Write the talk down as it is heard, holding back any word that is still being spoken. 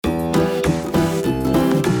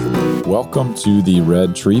Welcome to the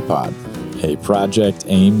Red Tree Pod, a project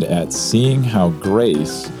aimed at seeing how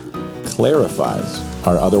grace clarifies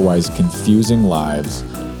our otherwise confusing lives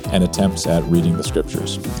and attempts at reading the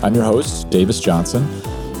scriptures. I'm your host, Davis Johnson,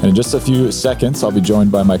 and in just a few seconds, I'll be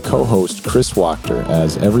joined by my co-host, Chris Wachter,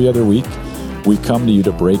 as every other week, we come to you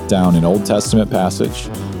to break down an Old Testament passage,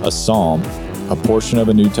 a psalm, a portion of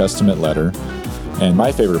a New Testament letter, and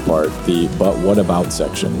my favorite part, the But What About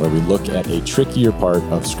section, where we look at a trickier part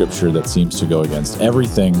of Scripture that seems to go against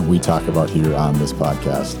everything we talk about here on this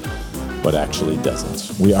podcast, but actually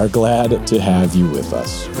doesn't. We are glad to have you with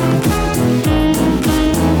us.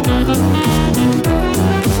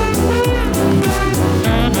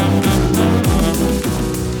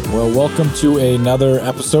 Well, welcome to another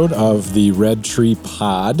episode of the Red Tree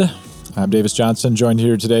Pod. I'm Davis Johnson, joined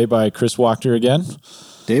here today by Chris Wachter again.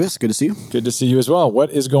 Davis, good to see you. Good to see you as well.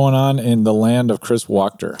 What is going on in the land of Chris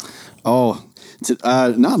Wachter?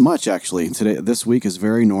 Not much actually. This week is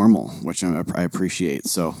very normal, which I appreciate.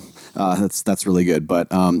 So that's really good. But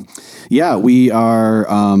we're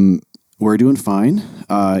doing fine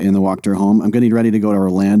in the Wachter home. I'm getting ready to go to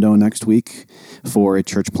Orlando next week for a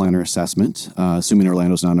church planner assessment. Assuming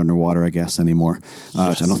Orlando's not underwater, I guess anymore.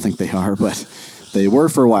 Which I don't think they are, but. They were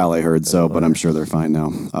for a while, I heard, but I'm sure they're fine now,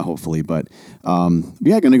 hopefully. But going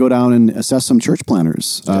to go down and assess some church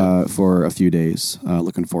planners for a few days.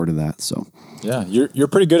 Looking forward to that. So, yeah, you're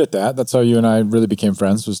pretty good at that. That's how you and I really became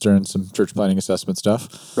friends, was during some church planning assessment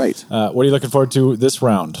stuff. Right. What are you looking forward to this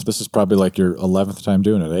round? This is probably like your 11th time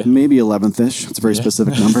doing it, eh? Maybe 11th-ish. It's a very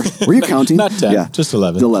specific number. Were you counting? Not 10, just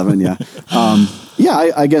 11. 11, yeah.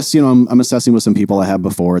 I guess, I'm assessing with some people I have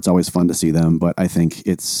before. It's always fun to see them, but I think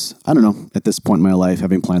I don't know, at this point in my life,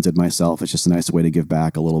 having planted myself, it's just a nice way to give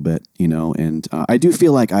back a little bit, and I do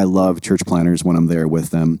feel like I love church planners when I'm there with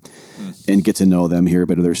them and get to know them, hear a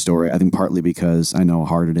bit of their story. I think partly because I know how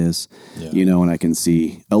hard it is, and I can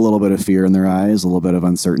see a little bit of fear in their eyes, a little bit of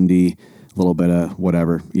uncertainty, a little bit of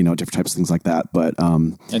whatever, different types of things like that. But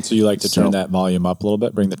and so you like to turn that volume up a little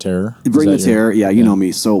bit, bring the terror? Bring the terror. Yeah, you know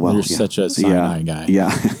me so well. You're such a Sinai guy.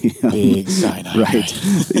 Yeah. Big Sinai right.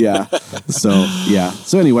 guy. Yeah.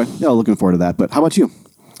 So anyway, looking forward to that. But how about you?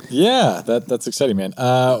 Yeah, that's exciting, man.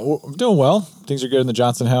 We're doing well. Things are good in the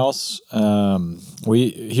Johnson house. We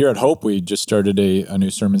here at Hope, we just started a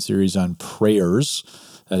new sermon series on prayers.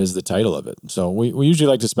 That is the title of it. So we usually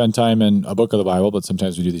like to spend time in a book of the Bible, but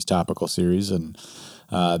sometimes we do these topical series. And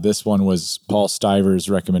this one was Paul Stiver's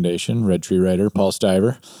recommendation, Red Tree writer Paul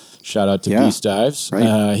Stiver. Shout out to B. Stives.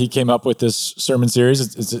 Right. He came up with this sermon series.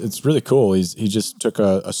 It's really cool. He just took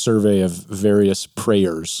a survey of various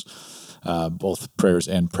prayers, both prayers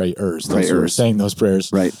and prayers. Those who are saying those prayers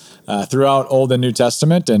throughout Old and New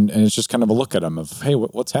Testament, and it's just kind of a look at them of, hey,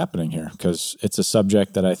 what's happening here? Because it's a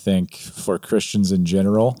subject that I think for Christians in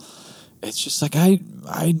general, it's just like I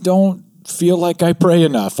don't feel like I pray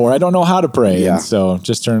enough, or I don't know how to pray. And so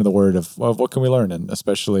just turn to the word of, well, what can we learn? And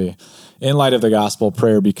especially in light of the gospel,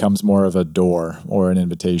 prayer becomes more of a door or an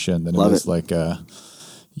invitation than it is like a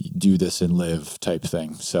do this and live type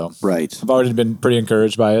thing. So I've already been pretty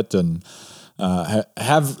encouraged by it, and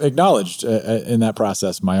have acknowledged in that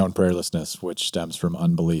process my own prayerlessness, which stems from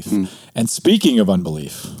unbelief. And speaking of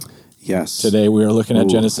unbelief, today we are looking at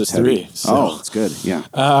Genesis 3. So, it's good. Yeah.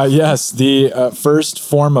 Yes, the first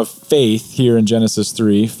form of faith here in Genesis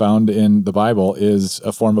 3 found in the Bible is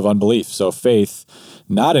a form of unbelief. So faith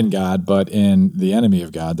not in God, but in the enemy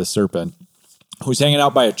of God, the serpent, who's hanging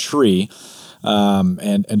out by a tree.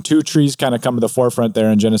 And two trees kind of come to the forefront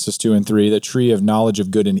there in Genesis 2 and 3, the tree of knowledge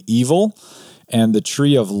of good and evil and the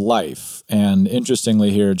tree of life. And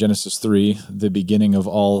interestingly here, Genesis 3, the beginning of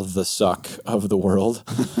all the suck of the world,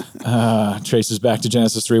 traces back to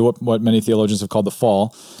Genesis 3, what many theologians have called the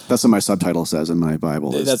fall. That's what my subtitle says in my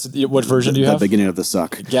Bible. That's what version do you have? The beginning of the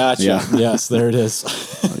suck. Gotcha. Yeah. Yes, there it is.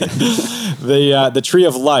 The tree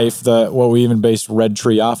of life, what we even based Red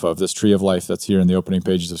Tree off of, this tree of life that's here in the opening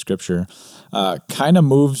pages of Scripture, kind of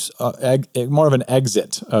moves more of an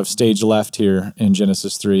exit of stage left here in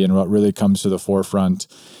Genesis 3, and what really comes to the forefront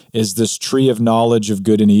is this tree of knowledge of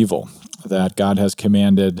good and evil that God has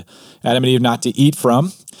commanded Adam and Eve not to eat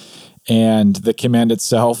from. And the command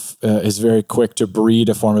itself is very quick to breed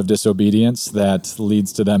a form of disobedience that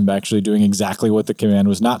leads to them actually doing exactly what the command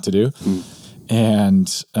was not to do.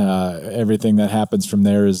 and everything that happens from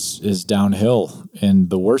there is downhill in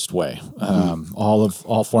the worst way.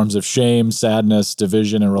 All forms of shame, sadness,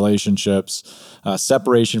 division in relationships,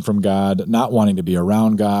 separation from God, not wanting to be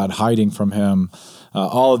around God, hiding from Him.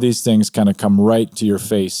 All of these things kind of come right to your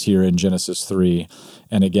face here in Genesis 3.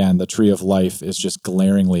 And again, the tree of life is just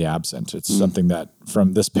glaringly absent. It's something that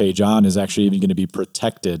from this page on is actually even going to be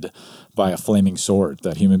protected by a flaming sword,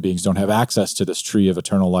 that human beings don't have access to this tree of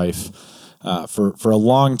eternal life for a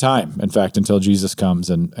long time. In fact, until Jesus comes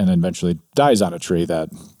and eventually dies on a tree that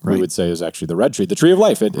we would say is actually the red tree, the tree of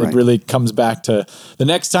life. It really comes back to the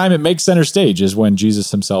next time it makes center stage is when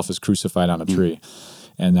Jesus himself is crucified on a tree.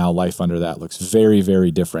 And now life under that looks very,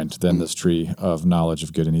 very different than this tree of knowledge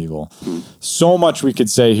of good and evil. So much we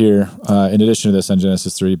could say here in addition to this on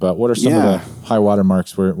Genesis 3, but what are some of the high water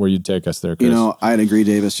marks where you'd take us there, Chris? You know, I'd agree,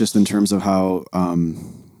 Davis, just in terms of how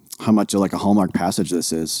much like a hallmark passage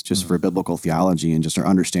this is just for biblical theology and just our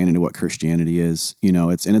understanding of what Christianity is. You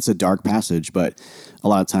know, it's a dark passage, but a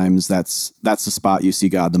lot of times that's the spot you see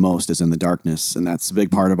God the most is in the darkness. And that's a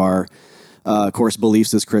big part of our of course,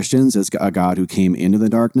 beliefs as Christians is a God who came into the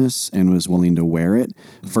darkness and was willing to wear it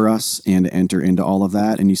for us and enter into all of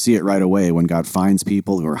that. And you see it right away when God finds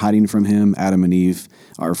people who are hiding from him. Adam and Eve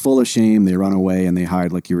are full of shame. They run away and they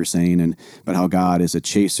hide, like you were saying, but how God is a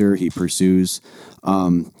chaser. He pursues.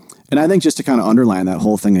 And I think just to kind of underline that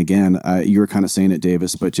whole thing again, you were kind of saying it,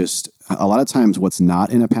 Davis, but just a lot of times what's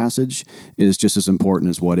not in a passage is just as important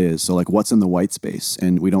as what is. So like what's in the white space,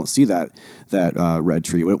 and we don't see that red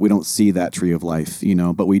tree. We don't see that tree of life, you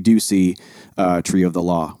know, but we do see a tree of the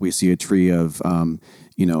law. We see a tree of,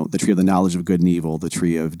 the tree of the knowledge of good and evil, the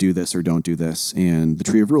tree of do this or don't do this, and the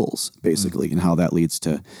tree of rules, basically, and how that leads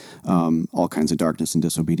to all kinds of darkness and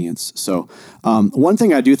disobedience. So one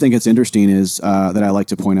thing I do think it's interesting is that I like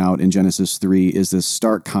to point out in Genesis 3 is this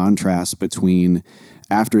stark contrast between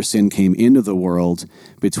after sin came into the world,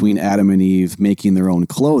 between Adam and Eve making their own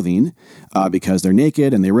clothing because they're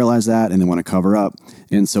naked and they realize that and they want to cover up.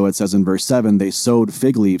 And so it says in verse 7, they sewed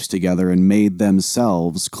fig leaves together and made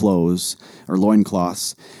themselves clothes or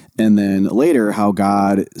loincloths. And then later, how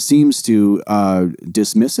God seems to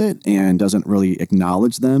dismiss it and doesn't really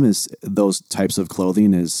acknowledge them as those types of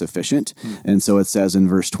clothing is sufficient. And so it says in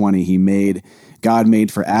verse 20, God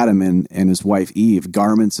made for Adam and his wife Eve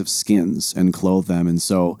garments of skins and clothed them. And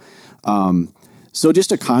so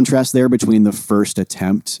just a contrast there between the first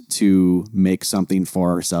attempt to make something for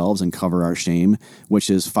ourselves and cover our shame, which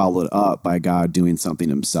is followed up by God doing something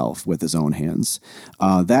himself with his own hands.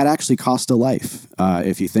 That actually cost a life.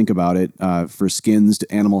 If you think about it, for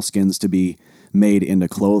animal skins to be made into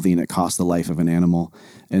clothing, it cost the life of an animal.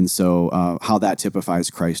 And so how that typifies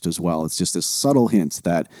Christ as well. It's just a subtle hint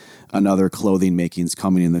that another clothing making is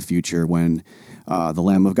coming in the future when the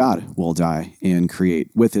Lamb of God will die and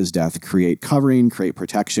create covering, create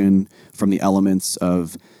protection from the elements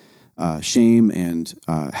of shame and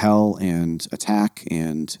hell and attack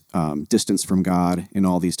and distance from God and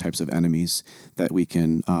all these types of enemies that we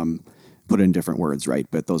can put in different words, right?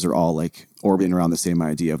 But those are all like orbiting around the same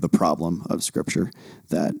idea of the problem of Scripture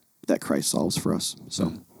that Christ solves for us.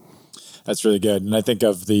 So that's really good. And I think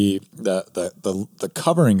of the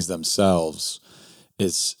coverings themselves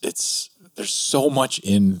there's so much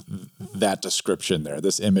in that description there,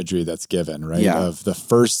 this imagery that's given, right? Yeah. Of the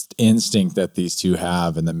first instinct that these two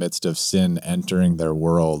have in the midst of sin entering their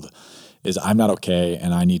world is I'm not okay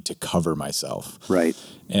and I need to cover myself. Right.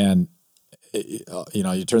 And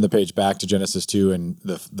you turn the page back to Genesis 2 and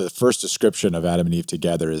the first description of Adam and Eve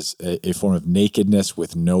together is a form of nakedness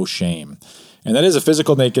with no shame. And that is a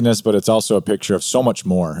physical nakedness, but it's also a picture of so much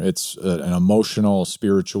more. It's an emotional,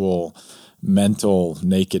 spiritual, mental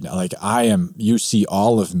naked, like you see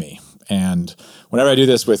all of me. And whenever I do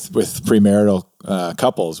this with premarital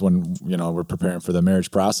couples, when we're preparing for the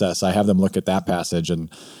marriage process, I have them look at that passage and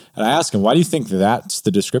I ask them, why do you think that's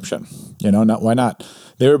the description? Why not?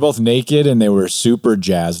 They were both naked and they were super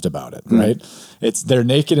jazzed about it, right? They're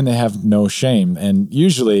naked and they have no shame. And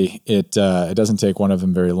usually it doesn't take one of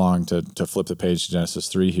them very long to flip the page to Genesis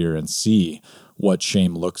 3 here and see what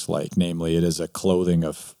shame looks like. Namely, it is a clothing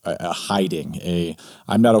of a hiding,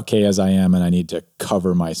 I'm not okay as I am and I need to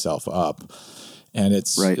cover myself up. And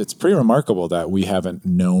it's pretty remarkable that we haven't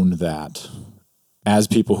known that as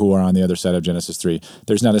people who are on the other side of Genesis 3.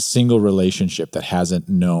 There's not a single relationship that hasn't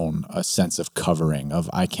known a sense of covering, of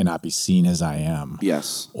I cannot be seen as I am.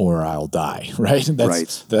 Yes. Or I'll die, right?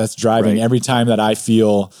 That's driving every time that I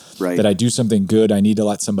feel that I do something good, I need to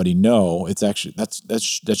let somebody know. It's actually,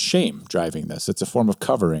 that's shame driving this. It's a form of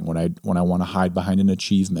covering when I want to hide behind an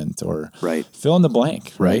achievement or fill in the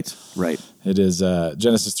blank, right? Right. It is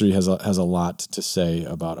Genesis 3 has a lot to say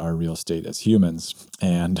about our real state as humans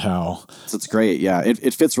and how. So it's great. Yeah,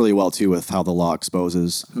 it fits really well too with how the law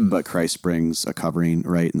exposes, but Christ brings a covering,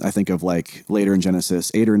 right? And I think of like later in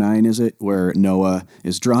Genesis 8 or 9, is it, where Noah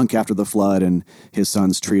is drunk after the flood and his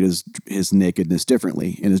sons treat his nakedness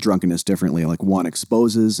differently and his drunkenness differently. Like one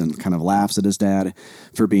exposes and kind of laughs at his dad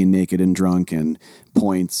for being naked and drunk and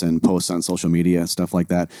points and posts on social media, stuff like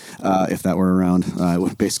that. If that were around, it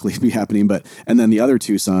would basically be happening. And then the other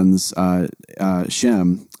two sons,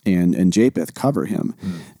 Shem and Japheth, cover him.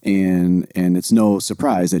 And it's no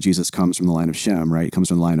surprise that Jesus comes from the line of Shem, right? It comes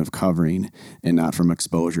from the line of covering and not from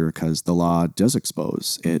exposure, because the law does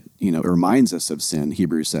expose it. It reminds us of sin.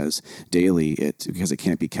 Hebrews says daily, because it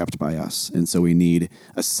can't be kept by us. And so we need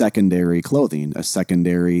a secondary clothing, a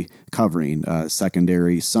secondary covering, a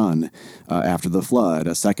secondary sun after the flood,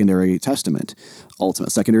 a secondary testament,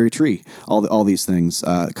 ultimate secondary tree. All these things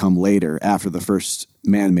come later after the first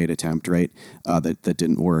man-made attempt, right? That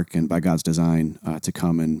didn't work, and by God's design to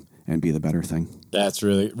come and be the better thing. That's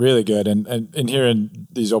really, really good. And here in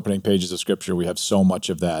these opening pages of Scripture, we have so much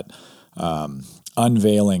of that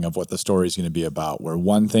unveiling of what the story is going to be about, where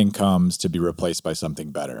one thing comes to be replaced by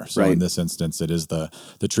something better. So in this instance, it is the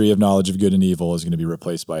tree of knowledge of good and evil is going to be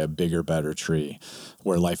replaced by a bigger, better tree,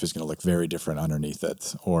 where life is going to look very different underneath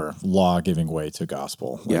it, or law giving way to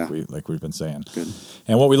gospel, like we've been saying. Good.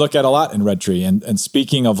 And what we look at a lot in Red Tree. And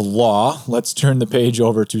speaking of law, let's turn the page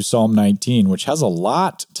over to Psalm 19, which has a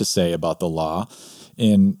lot to say about the law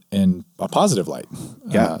in a positive light.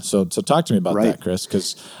 Yeah. So talk to me about that, Chris,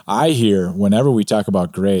 because I hear whenever we talk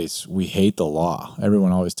about grace, we hate the law.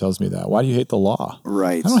 Everyone always tells me that. Why do you hate the law?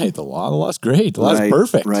 Right. I don't hate the law. The law's great. The law's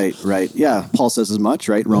perfect. Right. Yeah. Paul says as much,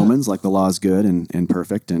 right? Romans, like the law is good and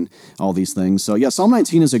perfect and all these things. So yeah, Psalm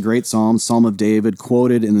 19 is a great psalm, Psalm of David,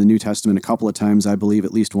 quoted in the New Testament a couple of times, I believe,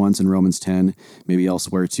 at least once in Romans 10, maybe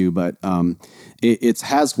elsewhere too. But it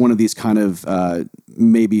has one of these kind of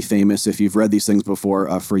maybe famous, if you've read these things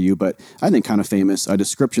before, for you, but I think kind of famous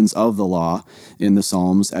descriptions of the law in the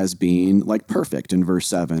Psalms as being like perfect in verse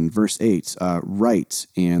 7, verse 8, right,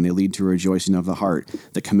 and they lead to a rejoicing of the heart.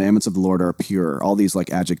 The commandments of the Lord are pure. All these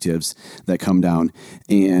like adjectives that come down.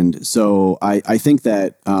 And so I think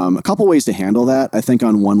that a couple ways to handle that. I think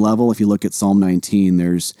on one level, if you look at Psalm 19,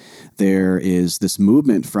 there is this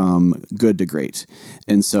movement from good to great.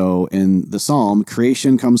 And so in the Psalm,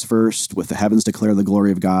 creation comes first, with the heavens declare the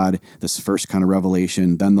glory of God, this first kind of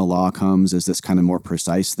revelation. Then the law comes as this kind of more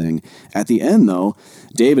precise thing. At the end, though,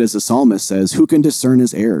 David, as the psalmist, says, who can discern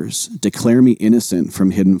his errors? Declare me innocent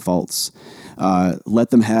from hidden faults.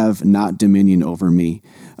 Let them have not dominion over me.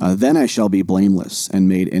 Then I shall be blameless and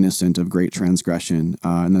made innocent of great transgression.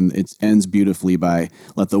 And then it ends beautifully by,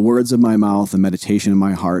 let the words of my mouth and meditation of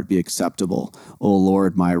my heart be acceptable, O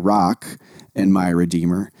Lord, my rock and my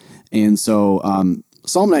redeemer. And so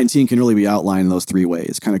Psalm 19 can really be outlined in those three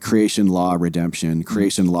ways, kind of creation, law, redemption,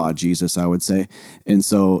 creation, law, Jesus, I would say. And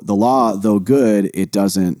so the law, though good, it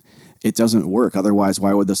doesn't work. Otherwise,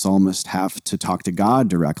 why would the psalmist have to talk to God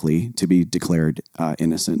directly to be declared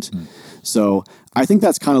innocent? So I think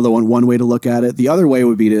that's kind of the one way to look at it. The other way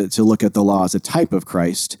would be to look at the law as a type of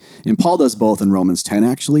Christ. And Paul does both in Romans 10,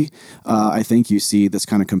 actually. I think you see this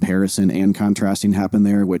kind of comparison and contrasting happen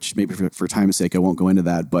there, which maybe for time's sake, I won't go into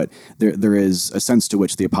that. But there is a sense to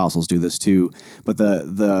which the apostles do this too. But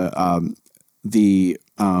the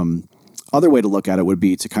other way to look at it would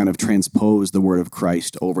be to kind of transpose the word of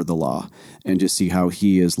Christ over the law and just see how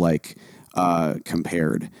he is like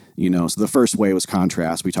compared, So the first way was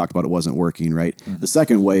contrast. We talked about it wasn't working, right? The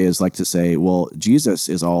second way is like to say, well, Jesus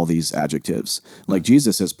is all these adjectives. Like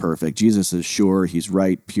Jesus is perfect. Jesus is sure. He's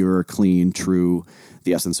right, pure, clean, true,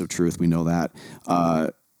 the essence of truth. We know that.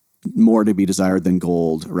 More to be desired than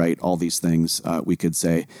gold, right? All these things we could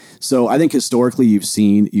say. So I think historically you've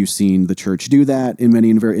seen the church do that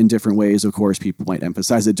in different ways. Of course, people might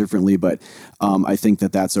emphasize it differently, but I think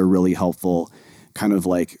that that's a really helpful kind of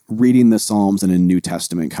like reading the Psalms in a New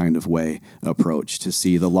Testament kind of way approach to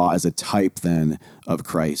see the law as a type then of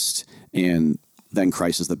Christ, and then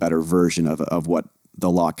Christ is the better version of what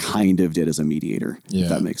the law kind of did as a mediator. If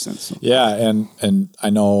that makes sense. So. Yeah, and I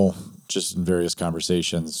know. Just in various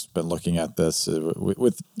conversations, been looking at this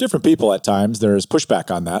with different people at times. There's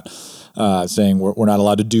pushback on that, saying we're not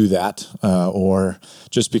allowed to do that, or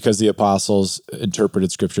just because the apostles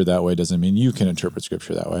interpreted Scripture that way doesn't mean you can interpret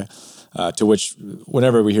Scripture that way. To which,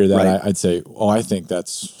 whenever we hear that, I'd say, I think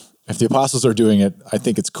that's if the apostles are doing it, I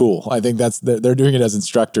think it's cool. I think they're doing it as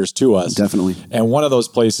instructors to us. Definitely. And one of those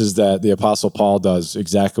places that the apostle Paul does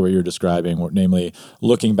exactly what you're describing, namely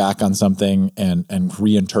looking back on something and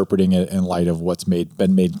reinterpreting it in light of what's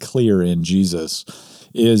been made clear in Jesus,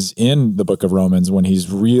 is in the book of Romans, when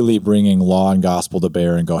he's really bringing law and gospel to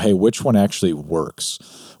bear and go, hey, which one actually works?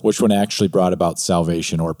 Which one actually brought about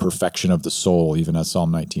salvation or perfection of the soul, even as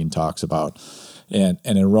Psalm 19 talks about. And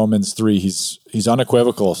in Romans 3, he's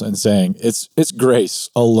unequivocal in saying it's grace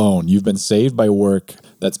alone. You've been saved by work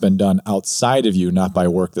that's been done outside of you, not by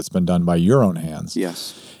work that's been done by your own hands.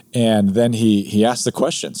 Yes. And then he asked the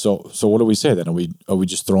question. So what do we say then? Are we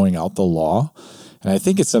just throwing out the law? And I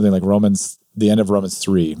think it's something like the end of Romans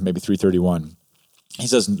 3, maybe 3:31. He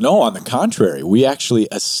says, no, on the contrary, we actually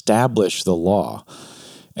establish the law.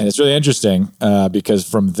 And it's really interesting because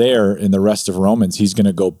from there in the rest of Romans, he's going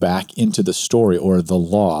to go back into the story or the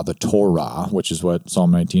law, the Torah, which is what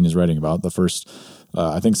Psalm 19 is writing about. The first,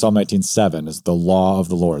 I think Psalm 19:7 is the law of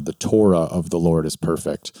the Lord. The Torah of the Lord is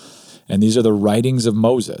perfect. And these are the writings of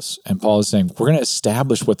Moses. And Paul is saying, we're going to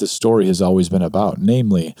establish what this story has always been about,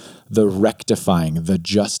 namely the rectifying, the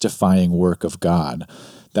justifying work of God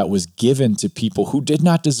that was given to people who did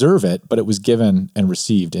not deserve it, but it was given and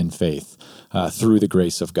received in faith. Through the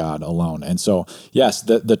grace of God alone. And so, yes,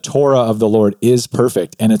 the Torah of the Lord is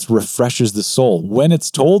perfect, and it refreshes the soul when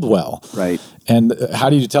it's told well. Right. And how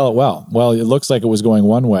do you tell it well? Well, it looks like it was going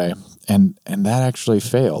one way, and that actually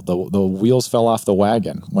failed. The wheels fell off the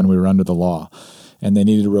wagon when we were under the law, and they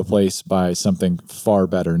needed to replace by something far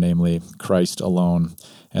better, namely Christ alone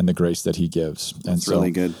and the grace that he gives. And That's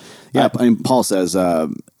really good. Yeah, Paul says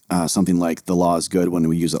something like the law is good when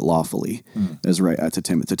we use it lawfully, is right to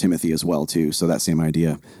Timothy as well too. So that same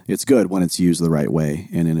idea, it's good when it's used the right way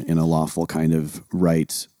and in a lawful kind of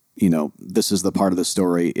right. This is the part of the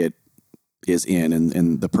story it is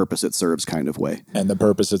in the purpose it serves kind of way. And the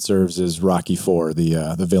purpose it serves is Rocky IV,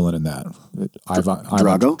 the villain in that.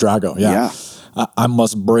 Drago? Drago, yeah. I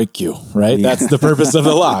must break you, right? Yeah. That's the purpose of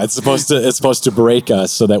the law. It's supposed to break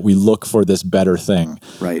us so that we look for this better thing,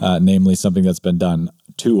 right? Namely something that's been done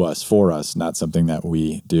to us, for us, not something that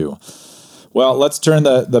we do. Well, let's turn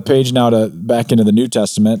the page now back into the New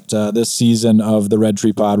Testament. This season of the Red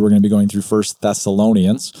Tree Pod, we're going to be going through 1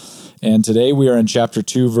 Thessalonians. And today we are in chapter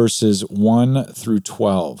 2, verses 1 through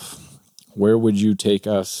 12. Where would you take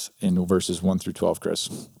us in verses 1 through 12,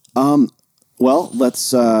 Chris? Well,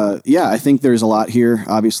 let's, I think there's a lot here,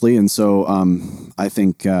 obviously. And so I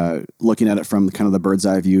think looking at it from kind of the bird's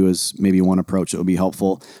eye view is maybe one approach that would be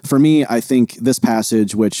helpful. For me, I think this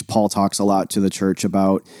passage, which Paul talks a lot to the church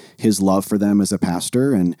about his love for them as a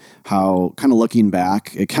pastor and how kind of looking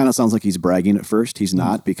back, it kind of sounds like he's bragging at first. He's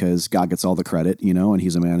not, because God gets all the credit, and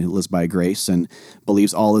he's a man who lives by grace and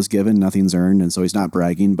believes all is given, nothing's earned. And so he's not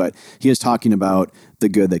bragging, but he is talking about the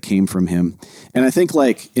good that came from him. And I think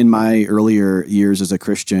like in my earlier years as a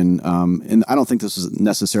Christian, and I don't think this was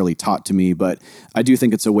necessarily taught to me, but I do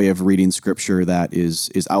think it's a way of reading scripture that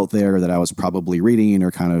is out there that I was probably reading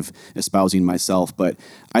or kind of espousing myself. But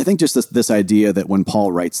I think just this idea that when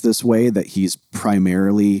Paul writes this way, that he's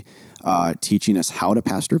primarily teaching us how to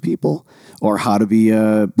pastor people or how to be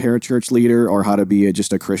a parachurch leader or how to be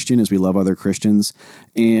just a Christian as we love other Christians.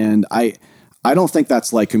 And I don't think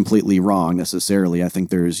that's like completely wrong necessarily. I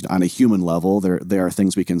think there's, on a human level, there are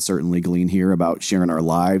things we can certainly glean here about sharing our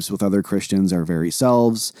lives with other Christians, our very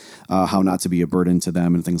selves, how not to be a burden to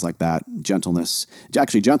them and things like that. Gentleness.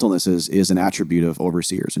 Actually, gentleness is an attribute of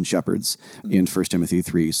overseers and shepherds in 1 Timothy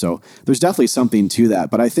 3. So there's definitely something to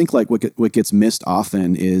that. But I think like what gets missed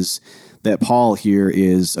often is that Paul here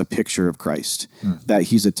is a picture of Christ, that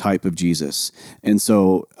he's a type of Jesus. And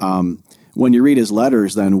so, when you read his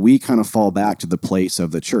letters, then we kind of fall back to the place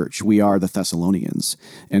of the church. We are the Thessalonians,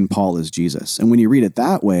 and Paul is Jesus. And when you read it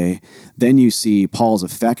that way, then you see Paul's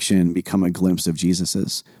affection become a glimpse of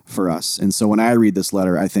Jesus's for us. And so when I read this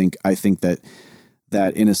letter, I think that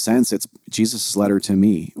in a sense, it's Jesus' letter to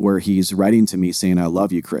me, where he's writing to me saying, I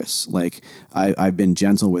love you, Chris. Like, I've been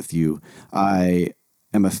gentle with you. I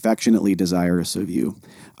am affectionately desirous of you.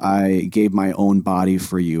 I gave my own body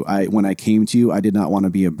for you. When I came to you, I did not want to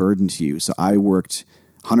be a burden to you. So I worked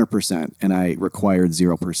 100% and I required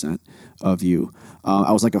 0% of you.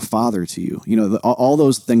 I was like a father to you. All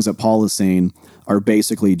those things that Paul is saying are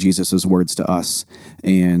basically Jesus's words to us.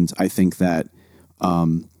 And I think that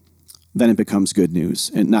then it becomes good news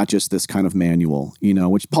and not just this kind of manual,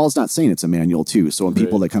 which Paul's not saying it's a manual too. So when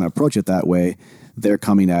people that kind of approach it that way, they're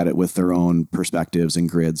coming at it with their own perspectives and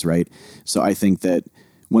grids, right? So I think that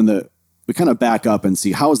when we kind of back up and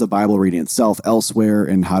see how is the Bible reading itself elsewhere,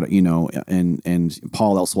 and how to, and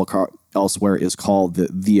Paul elsewhere is called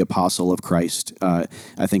the apostle of Christ. I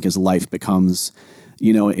think his life becomes,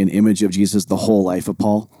 an image of Jesus. The whole life of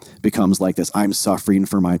Paul becomes like this, I'm suffering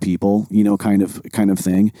for my people, kind of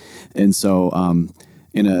thing. And so,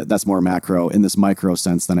 that's more macro. In this micro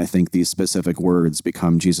sense, then I think these specific words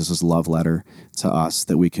become Jesus's love letter to us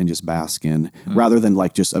that we can just bask in, rather than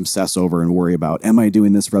like just obsess over and worry about, am I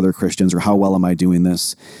doing this for other Christians, or how well am I doing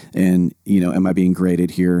this? And, am I being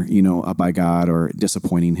graded here, by God, or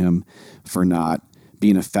disappointing him for not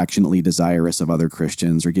being affectionately desirous of other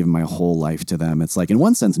Christians or giving my whole life to them. It's like, in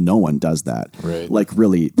one sense, no one does that, right? Like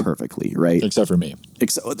really perfectly, right? Except for me.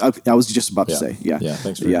 I was just about to say, yeah.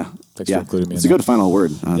 Thanks for including me. It's a good final word.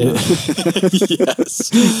 Yes.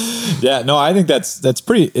 Yeah. No, I think that's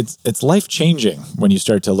pretty. It's life changing when you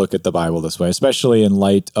start to look at the Bible this way, especially in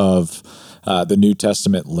light of the New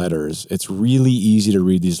Testament letters. It's really easy to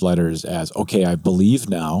read these letters as, okay, I believe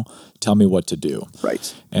now, tell me what to do.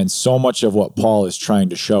 Right. And so much of what Paul is trying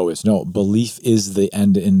to show is, no, belief is the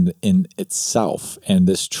end in itself. And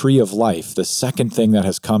this tree of life, the second thing that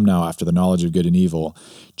has come now after the knowledge of good and evil,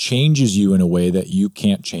 changes you in a way that you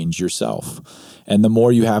can't change yourself. And the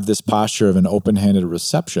more you have this posture of an open-handed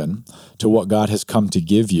reception to what God has come to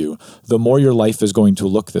give you, the more your life is going to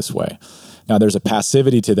look this way. Now, there's a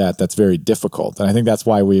passivity to that that's very difficult. And I think that's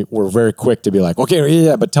why we're very quick to be like, okay,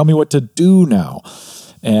 yeah, but tell me what to do now.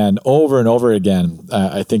 And over again,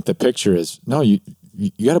 I think the picture is, no, you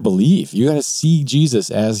got to believe. You got to see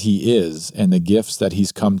Jesus as he is and the gifts that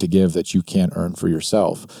he's come to give that you can't earn for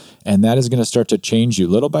yourself. And that is going to start to change you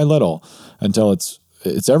little by little until it's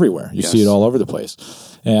everywhere. You see it all over the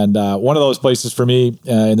place. And one of those places for me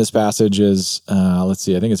in this passage is, let's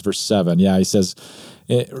see, I think it's verse 7. Yeah, he says,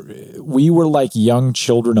 we were like young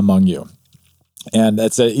children among you. And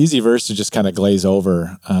that's an easy verse to just kind of glaze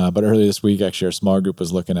over. But earlier this week, actually, our small group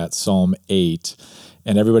was looking at Psalm 8,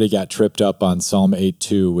 and everybody got tripped up on Psalm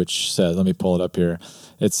 8:2, which says, let me pull it up here.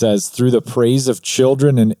 It says, through the praise of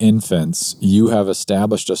children and infants, you have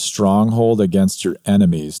established a stronghold against your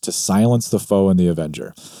enemies to silence the foe and the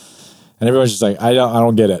avenger. And everyone's just like, I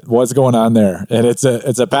don't get it. What's going on there? And it's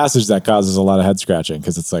a passage that causes a lot of head scratching,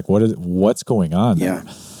 because it's like, what's going on there?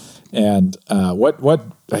 And what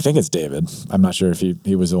I think it's David. I'm not sure if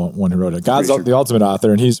he was the one who wrote it. God's the ultimate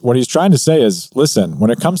author, and what he's trying to say is, listen,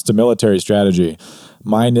 when it comes to military strategy,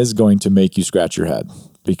 mine is going to make you scratch your head,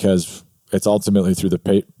 because it's ultimately through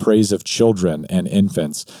the praise of children and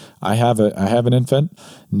infants. I have an infant,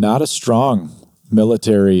 not a strong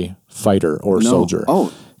military fighter or soldier.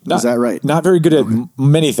 Oh. Is that right? Not very good at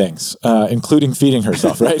many things, including feeding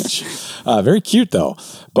herself, right? Very cute, though.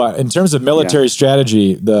 But in terms of military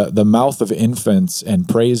strategy, the mouth of infants and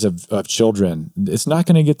praise of children, it's not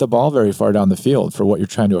going to get the ball very far down the field for what you're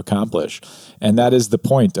trying to accomplish. And that is the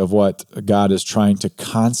point of what God is trying to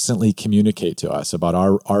constantly communicate to us about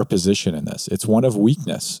our position in this. It's one of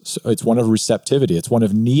weakness. It's one of receptivity. It's one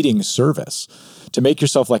of needing service. To make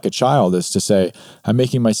yourself like a child is to say, I'm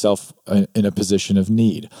making myself in a position of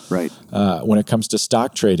need. Right. When it comes to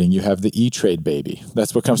stock trading, you have the E-Trade baby.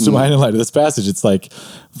 That's what comes to mind in light of this passage. It's like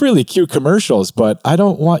really cute commercials, but I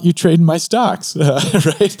don't want you trading my stocks,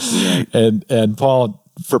 right? And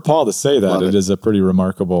for Paul to say that, it is a pretty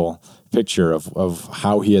remarkable picture of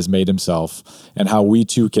how he has made himself and how we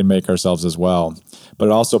too can make ourselves as well. But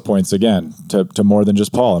it also points, again, to more than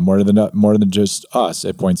just Paul and more than just us.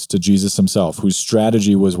 It points to Jesus himself, whose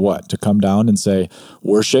strategy was what? To come down and say,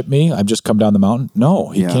 worship me? I've just come down the mountain? No,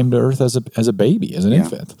 he came to earth as a baby, as an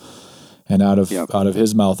infant. And out of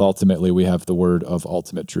his mouth, ultimately, we have the word of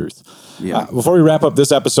ultimate truth. Yeah. Before we wrap up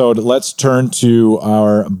this episode, let's turn to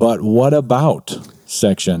our But What About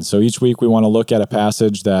section. So each week we want to look at a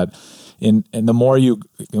passage that and the more you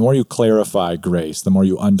clarify grace, the more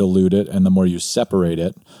you undilute it, and the more you separate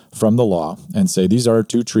it from the law and say, these are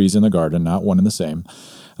two trees in the garden, not one and the same,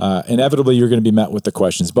 inevitably you're going to be met with the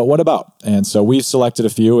questions, but what about? And so we've selected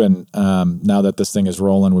a few, and now that this thing is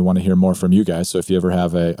rolling, we want to hear more from you guys. So if you ever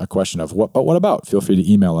have a question of what about, feel free to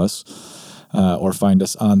email us or find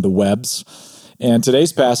us on the webs. And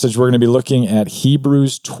today's passage, we're going to be looking at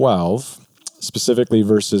Hebrews 12, specifically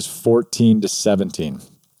verses 14 to 17.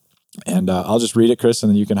 And I'll just read it, Chris, and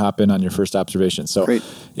then you can hop in on your first observation. So Great.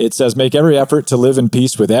 It says, make every effort to live in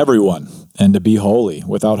peace with everyone and to be holy.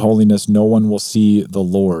 Without holiness, no one will see the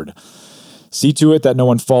Lord. See to it that no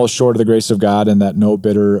one falls short of the grace of God, and that no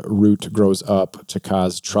bitter root grows up to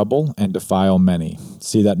cause trouble and defile many.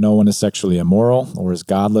 See that no one is sexually immoral or is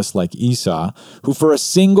godless like Esau, who for a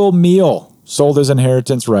single meal sold his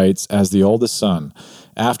inheritance rights as the oldest son.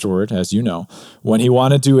 Afterward, as you know, when he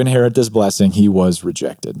wanted to inherit this blessing, he was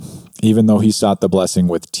rejected. Even though he sought the blessing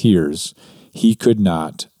with tears, he could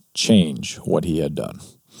not change what he had done.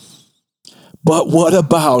 But what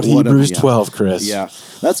about Hebrews 12, Chris? Yeah,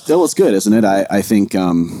 that was good, isn't it? I think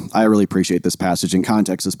I really appreciate this passage in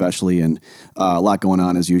context, especially, and a lot going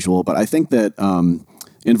on as usual. But I think that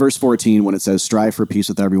in verse 14, when it says, strive for peace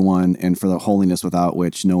with everyone and for the holiness without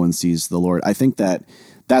which no one sees the Lord, I think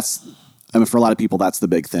for a lot of people, that's the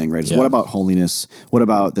big thing, right? So what about holiness? What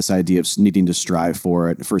about this idea of needing to strive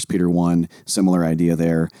for it? 1 Peter 1, similar idea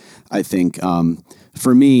there. I think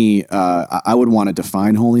for me, I would want to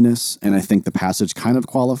define holiness, and I think the passage kind of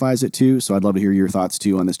qualifies it too. So I'd love to hear your thoughts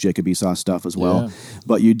too on this Jacob Esau stuff as well. Yeah.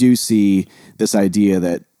 But you do see this idea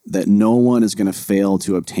that no one is going to fail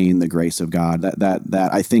to obtain the grace of God. That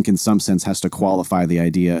I think in some sense has to qualify the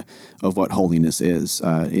idea of what holiness is.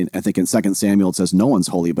 I think in 2 Samuel it says no one's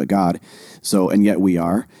holy but God. So, and yet we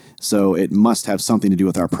are. So it must have something to do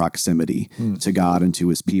with our proximity to God and to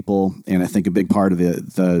his people. And I think a big part of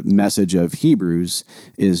the message of Hebrews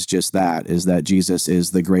is just that, is that Jesus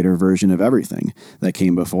is the greater version of everything that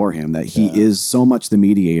came before him, that he is so much the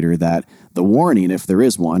mediator that the warning, if there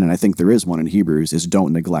is one, and I think there is one in Hebrews, is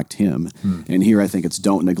don't neglect him. And here I think it's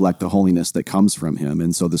don't neglect the holiness that comes from him.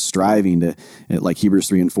 And so the striving to, like Hebrews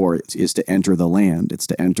 3 and 4, is to enter the land. It's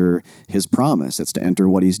to enter his promise. It's to enter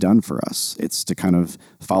what he's done for us. It's to kind of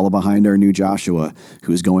follow behind our new Joshua,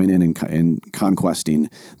 who's going in and conquesting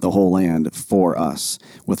the whole land for us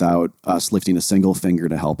without us lifting a single finger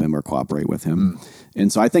to help him or cooperate with him.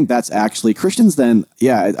 And so I think that's actually Christians then.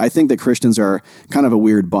 Yeah, I think that Christians are kind of a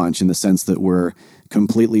weird bunch in the sense that we're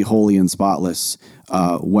completely holy and spotless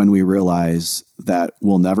when we realize that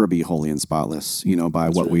we'll never be holy and spotless, by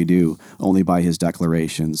what we do, only by his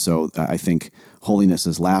declaration. So I think holiness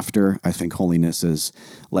is laughter. I think holiness is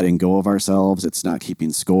letting go of ourselves. It's not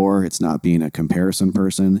keeping score. It's not being a comparison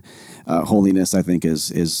person. Holiness, I think,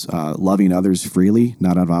 is loving others freely,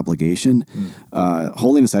 not out of obligation.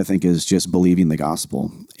 Holiness, I think, is just believing the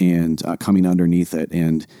gospel and coming underneath it.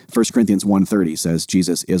 And 1 Corinthians 1:30 says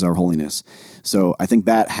Jesus is our holiness. So I think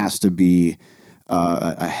that has to be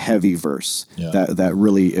a heavy verse that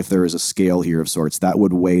really, if there is a scale here of sorts, that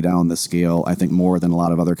would weigh down the scale, I think, more than a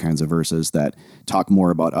lot of other kinds of verses that talk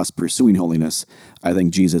more about us pursuing holiness. I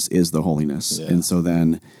think Jesus is the holiness. Yeah. And so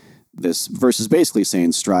then this verse is basically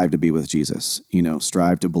saying strive to be with Jesus,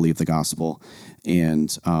 strive to believe the gospel and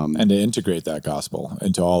to integrate that gospel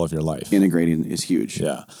into all of your life. Integrating is huge.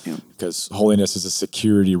 Yeah. Because holiness is a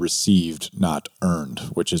security received, not earned,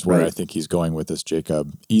 which is where I think he's going with this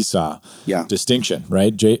Jacob Esau distinction,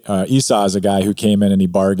 right? Esau is a guy who came in and he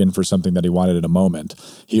bargained for something that he wanted at a moment.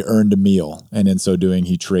 He earned a meal, and in so doing,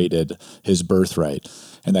 he traded his birthright.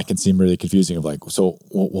 And that can seem really confusing of like, so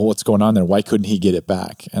what's going on there? Why couldn't he get it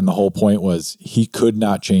back? And the whole point was he could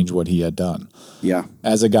not change what he had done. Yeah.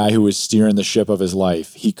 As a guy who was steering the ship of his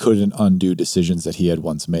life, he couldn't undo decisions that he had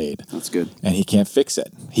once made. That's good. And he can't fix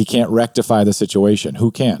it. He can't rectify the situation.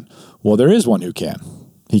 Who can? Well, there is one who can.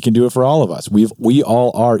 He can do it for all of us. We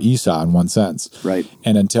all are Esau in one sense. Right.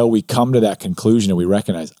 And until we come to that conclusion and we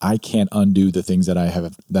recognize I can't undo the things that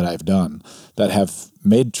I've done that have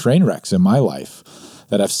made train wrecks in my life,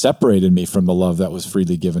 that have separated me from the love that was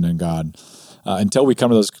freely given in God. Until we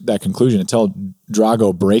come to that conclusion, until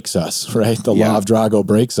Drago breaks us, right? The law of Drago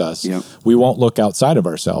breaks us. Yep. We won't look outside of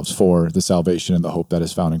ourselves for the salvation and the hope that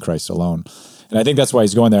is found in Christ alone. And I think that's why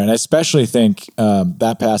he's going there. And I especially think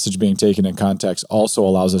that passage being taken in context also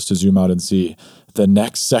allows us to zoom out and see the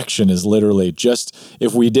next section is literally just,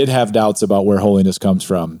 if we did have doubts about where holiness comes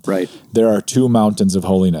from, there are two mountains of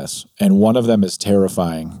holiness, and one of them is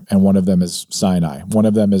terrifying, and one of them is Sinai. One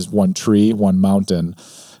of them is one tree, one mountain,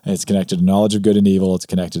 and it's connected to knowledge of good and evil. It's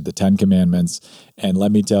connected to the 10 Commandments. And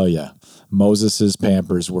let me tell you, Moses'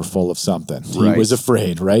 pampers were full of something. He was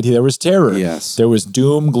afraid, right? There was terror. Yes. There was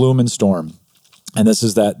doom, gloom, and storm. And this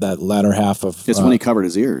is that latter half of... It's when he covered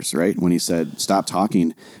his ears, right? When he said, stop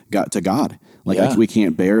talking to God. Like we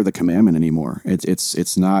can't bear the commandment anymore. It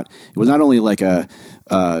was not only like a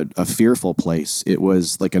fearful place. It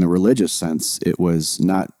was like in a religious sense. It was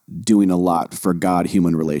not doing a lot for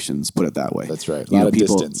God-human relations, put it that way. That's right. A lot of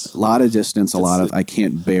distance. A lot of, I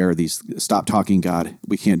can't bear these. Stop talking, God.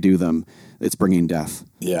 We can't do them. It's bringing death.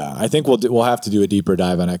 Yeah, I think we'll have to do a deeper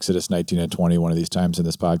dive on Exodus 19 and 20 one of these times in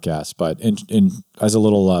this podcast. But in as a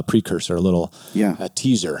little precursor, a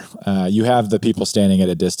teaser, you have the people standing at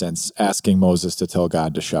a distance asking Moses to tell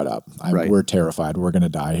God to shut up. We're terrified. We're going to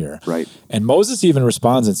die here. Right. And Moses even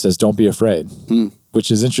responds and says, "Don't be afraid."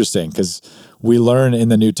 which is interesting because we learn in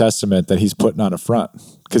the New Testament that he's putting on a front.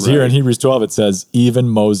 Because here in Hebrews 12, it says, even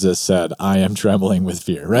Moses said, I am trembling with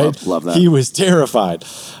fear, right? Love that. He was terrified.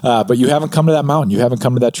 But you haven't come to that mountain. You haven't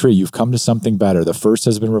come to that tree. You've come to something better. The first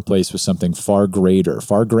has been replaced with something far greater,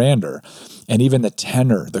 far grander. And even the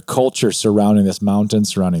tenor, the culture surrounding this mountain,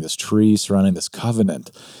 surrounding this tree, surrounding this covenant,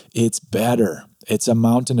 it's better. It's a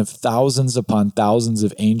mountain of thousands upon thousands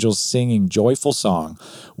of angels singing joyful song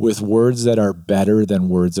with words that are better than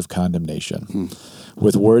words of condemnation.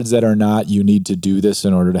 With words that are not, you need to do this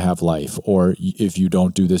in order to have life, or if you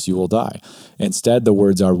don't do this, you will die. Instead, the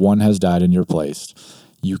words are, one has died in your place.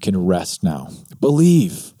 You can rest now.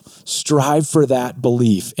 Believe. Strive for that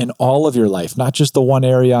belief in all of your life, not just the one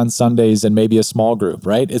area on Sundays and maybe a small group,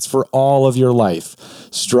 right? It's for all of your life.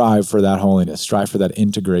 Strive for that holiness. Strive for that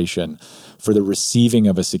integration, for the receiving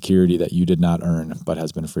of a security that you did not earn, but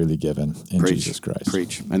has been freely given in Jesus Christ.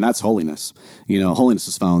 Preach. And that's holiness. Holiness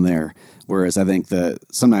is found there. Whereas I think that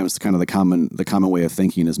sometimes kind of the common way of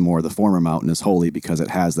thinking is more the former mountain is holy because it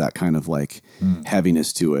has that kind of like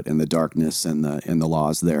heaviness to it and the darkness and the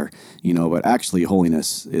laws there. But actually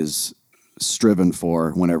holiness is striven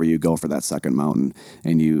for whenever you go for that second mountain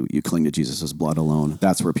and you cling to Jesus' blood alone.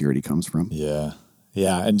 That's where purity comes from. Yeah.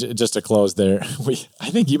 Yeah, and just to close there,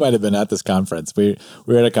 I think you might have been at this conference. We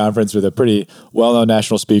were at a conference with a pretty well-known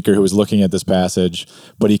national speaker who was looking at this passage,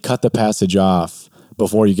 but he cut the passage off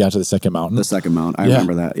before you got to the second mountain. The second mountain, I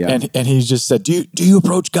remember that. Yeah, and he just said, "Do you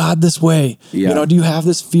approach God this way? Yeah. Do you have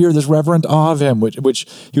this fear, this reverent awe of Him?" Which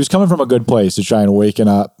he was coming from a good place to try and wake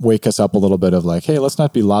us up a little bit of like, hey, let's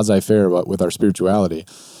not be laissez-faire with our spirituality,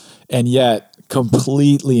 and yet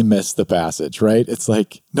completely miss the passage, right? It's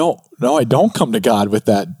like, no, I don't come to God with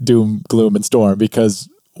that doom, gloom, and storm because,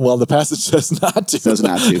 well, the passage says not to. Says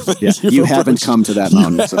not to. Yeah. You haven't come to that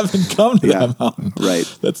mountain. You haven't come to that mountain. Right.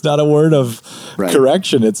 That's not a word of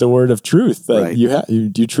correction. It's a word of truth that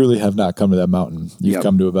you truly have not come to that mountain. You've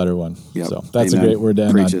come to a better one. Yep. So that's a great word to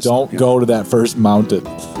end on. Don't go to that first mountain.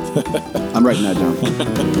 I'm writing that down.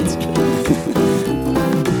 That's great.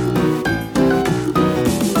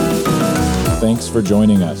 Thanks for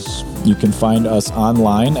joining us. You can find us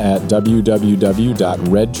online at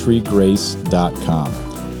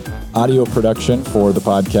www.redtreegrace.com. Audio production for the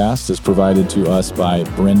podcast is provided to us by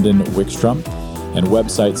Brendan Wickstrom, and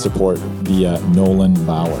website support via Nolan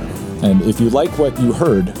Bauer. And if you like what you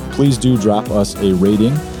heard, please do drop us a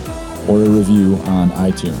rating or a review on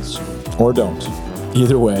iTunes. Or don't.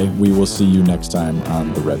 Either way, we will see you next time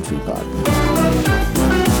on the Red Tree Pod.